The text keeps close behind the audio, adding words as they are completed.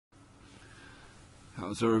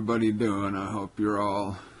How's everybody doing? I hope you're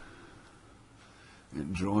all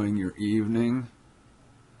enjoying your evening.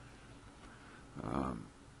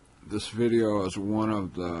 This video is it's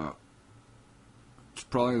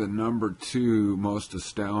probably the #2 most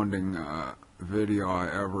astounding video I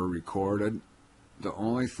ever recorded. The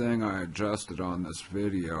only thing I adjusted on this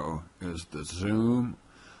video is the zoom,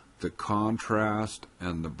 the contrast,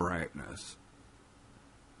 and the brightness.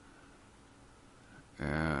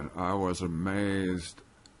 And I was amazed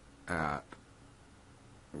at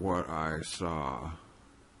what I saw.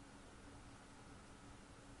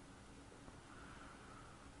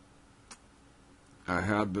 I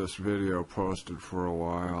had this video posted for a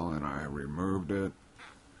while and I removed it,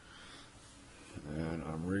 and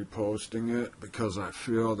I'm reposting it because I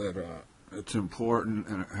feel that it's important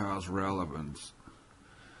and it has relevance.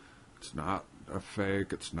 It's not a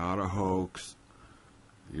fake, it's not a hoax.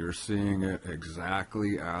 You're seeing it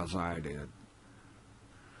exactly as I did.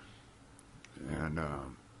 And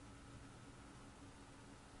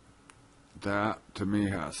that to me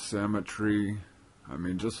has symmetry. I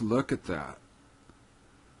mean, just look at that.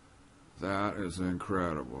 That is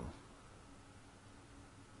incredible.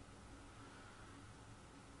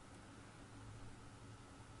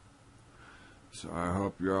 So I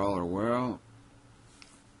hope you all are well.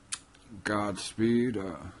 Godspeed.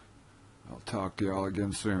 I'll talk to y'all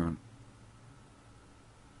again soon.